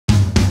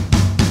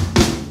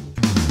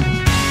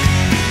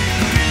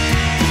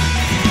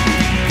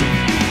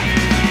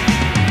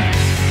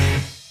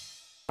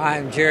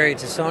I'm Jerry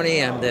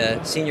Tassoni. I'm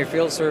the Senior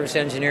Field Service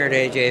Engineer at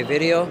AJ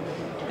Video,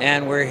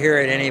 and we're here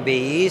at NAB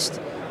East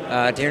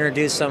to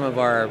introduce some of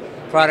our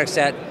products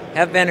that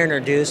have been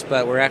introduced,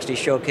 but we're actually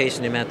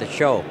showcasing them at the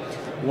show.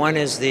 One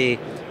is the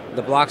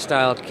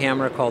block-style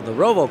camera called the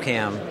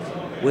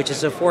RovoCam, which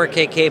is a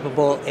 4K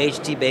capable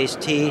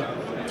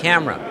HDBaseT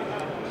camera.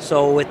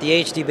 So with the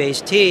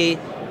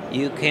HDBaseT,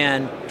 you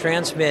can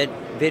transmit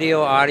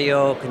video,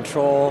 audio,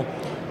 control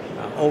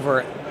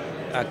over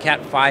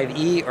Cat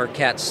 5e or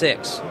Cat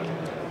 6.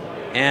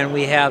 And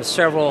we have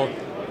several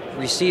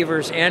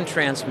receivers and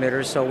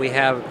transmitters, so we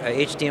have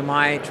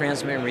HDMI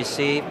transmit and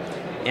receive,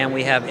 and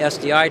we have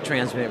SDI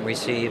transmit and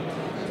receive.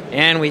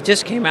 And we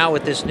just came out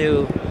with this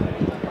new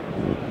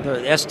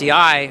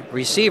SDI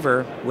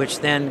receiver, which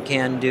then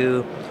can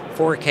do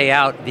 4K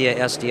out via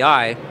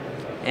SDI,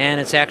 and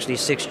it's actually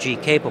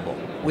 6G capable.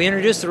 We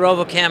introduced the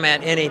RovoCam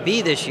at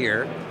NAB this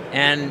year,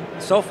 and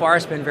so far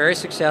it's been very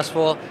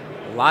successful.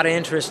 A lot of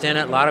interest in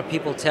it, a lot of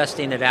people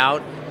testing it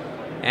out,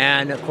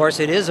 and of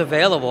course it is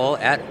available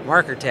at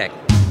Markertek.